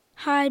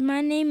Hi, my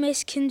name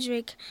is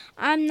Kendrick.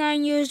 I'm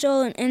 9 years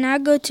old and I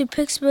go to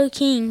Pittsburgh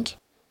King.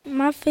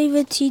 My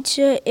favorite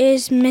teacher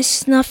is Miss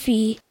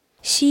Snuffy.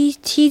 She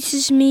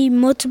teaches me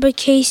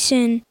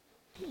multiplication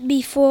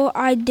before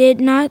I did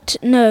not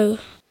know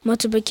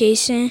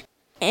multiplication,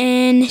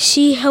 and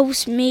she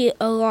helps me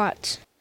a lot.